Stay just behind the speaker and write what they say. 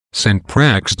Saint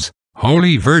Praxedes,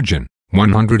 Holy Virgin,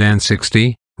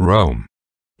 160, Rome.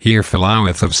 Here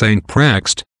followeth of Saint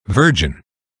Praxedes, Virgin.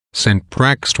 Saint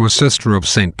Praxedes was sister of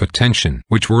Saint Potentian,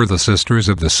 which were the sisters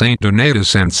of the Saint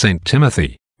Donatus and Saint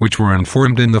Timothy, which were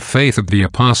informed in the faith of the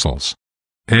apostles.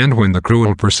 And when the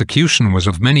cruel persecution was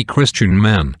of many Christian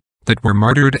men, that were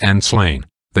martyred and slain,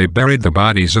 they buried the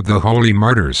bodies of the holy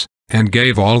martyrs, and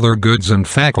gave all their goods and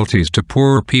faculties to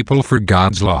poor people for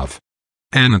God's love.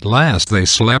 And at last they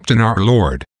slept in our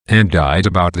Lord, and died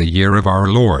about the year of our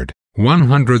Lord,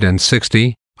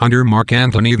 160, under Mark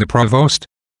Antony the Provost.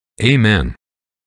 Amen.